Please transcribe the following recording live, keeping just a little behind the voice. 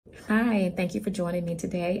Hi, thank you for joining me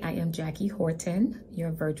today. I am Jackie Horton, your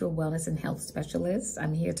virtual wellness and health specialist.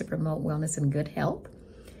 I'm here to promote wellness and good health.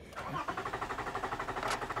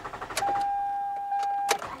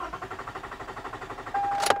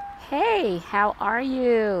 Hey, how are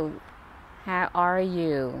you? How are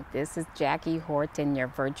you? This is Jackie Horton, your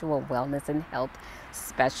virtual wellness and health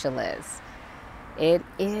specialist. It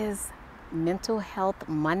is Mental Health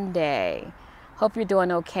Monday. Hope you're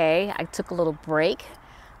doing okay. I took a little break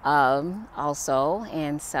also,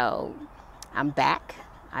 and so I'm back.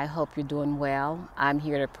 I hope you're doing well. I'm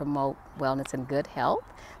here to promote wellness and good health,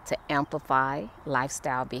 to amplify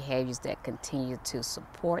lifestyle behaviors that continue to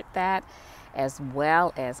support that, as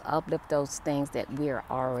well as uplift those things that we are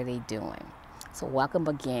already doing. So welcome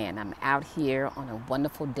again. I'm out here on a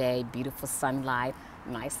wonderful day, beautiful sunlight,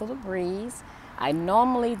 nice little breeze. I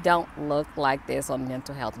normally don't look like this on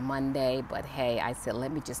Mental Health Monday, but hey, I said,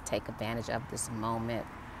 let me just take advantage of this moment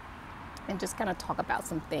and just kind of talk about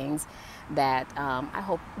some things that I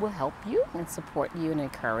hope will help you and support you and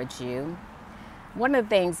encourage you. One of the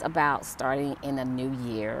things about starting in a new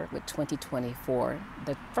year with 2024,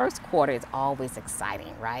 the first quarter is always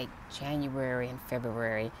exciting, right? January and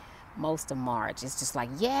February, most of March. It's just like,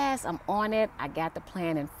 yes, I'm on it. I got the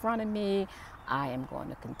plan in front of me. I am going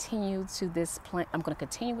to continue to this plan. I'm going to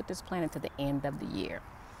continue with this plan until the end of the year.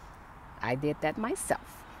 I did that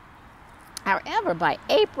myself. However, by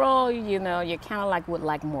April, you're kind of like would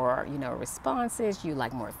like more, responses. You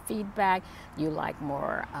like more feedback. You like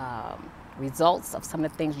more results of some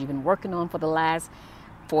of the things you've been working on for the last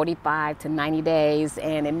 45 to 90 days.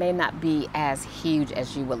 And it may not be as huge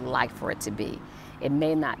as you would like for it to be. It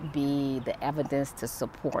may not be the evidence to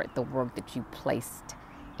support the work that you placed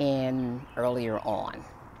in earlier on.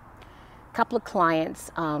 A couple of clients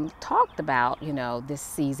talked about, this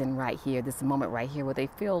season right here, this moment right here where they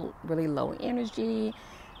feel really low energy.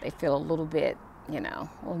 They feel a little bit,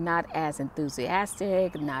 not as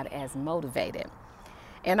enthusiastic, not as motivated.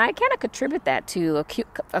 And I kind of contribute that to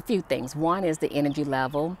a few things. One is the energy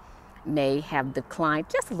level may have declined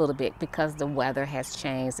just a little bit because the weather has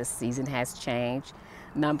changed, the season has changed.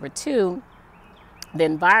 Number two, the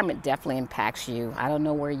environment definitely impacts you. I don't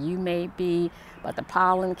know where you may be, but the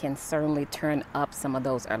pollen can certainly turn up some of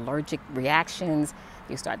those allergic reactions.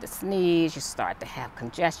 You start to sneeze, you start to have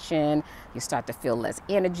congestion, you start to feel less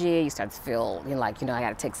energy, you start to feel I got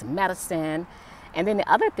to take some medicine. And then the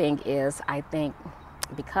other thing is, I think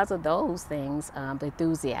because of those things, the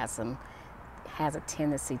enthusiasm has a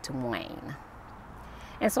tendency to wane.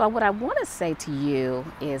 And so what I want to say to you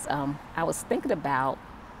is I was thinking about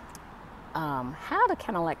how to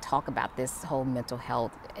kind of talk about this whole mental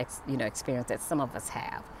health experience that some of us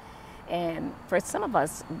have. And for some of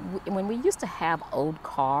us, when we used to have old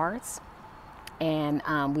cars and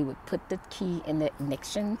we would put the key in the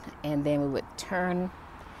ignition and then we would turn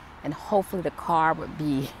and hopefully the car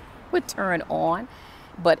would turn on,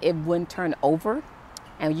 but it wouldn't turn over.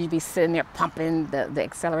 And you'd be sitting there pumping the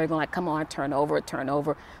accelerator going come on, turn over, turn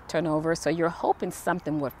over, turn over. So you're hoping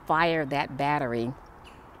something would fire that battery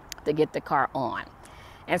to get the car on.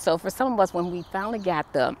 And so for some of us, when we finally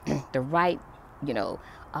got the right,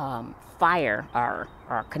 fire or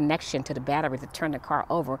connection to the battery to turn the car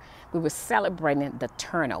over, we were celebrating the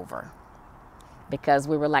turnover because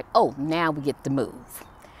we were like, oh, now we get to move.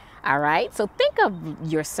 All right. So think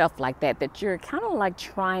of yourself like that you're kind of like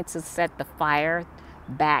trying to set the fire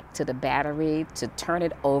back to the battery to turn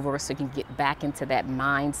it over so you can get back into that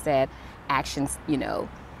mindset, actions,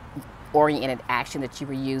 oriented action that you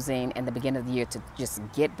were using in the beginning of the year to just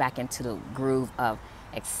get back into the groove of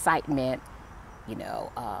excitement,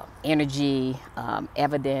 energy,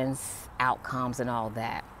 evidence, outcomes, and all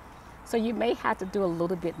that. So you may have to do a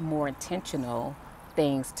little bit more intentional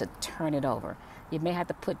things to turn it over. You may have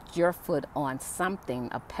to put your foot on something,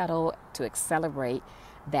 a pedal to accelerate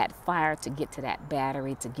that fire to get to that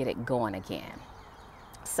battery to get it going again.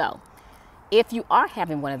 So if you are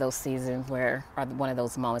having one of those seasons or one of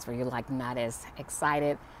those moments where you're not as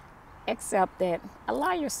excited, accept it.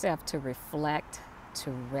 Allow yourself to reflect,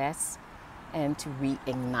 to rest, and to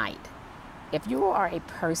reignite. If you are a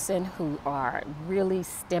person who are really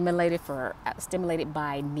stimulated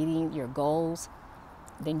by meeting your goals,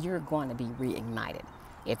 then you're going to be reignited.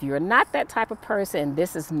 If you're not that type of person,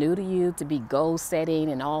 this is new to you to be goal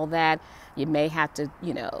setting and all that, you may have to,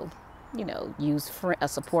 use a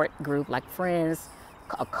support group like friends,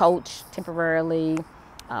 a coach temporarily,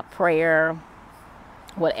 prayer,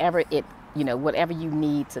 whatever you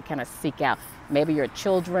need to kind of seek out. Maybe your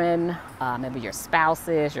children, maybe your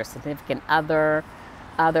spouses, your significant others,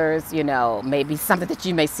 maybe something that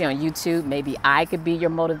you may see on YouTube. Maybe I could be your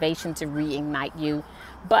motivation to reignite you.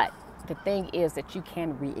 But the thing is that you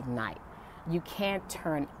can reignite. You can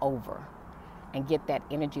turn over and get that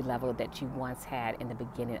energy level that you once had in the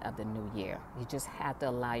beginning of the new year. You just have to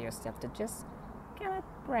allow yourself to just kind of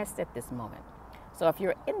rest at this moment. So if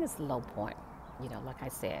you're in this low point, like I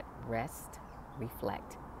said, rest,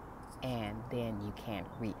 reflect, and then you can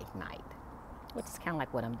reignite, which is kind of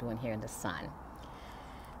like what I'm doing here in the sun.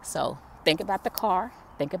 So think about the car,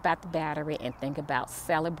 think about the battery, and think about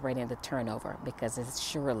celebrating the turnover, because it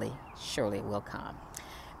surely will come.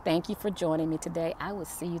 Thank you for joining me today. I will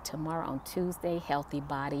see you tomorrow on Tuesday. Healthy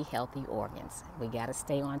body, healthy organs. We got to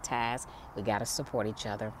stay on task. We got to support each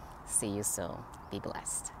other. See you soon. Be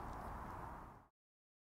blessed.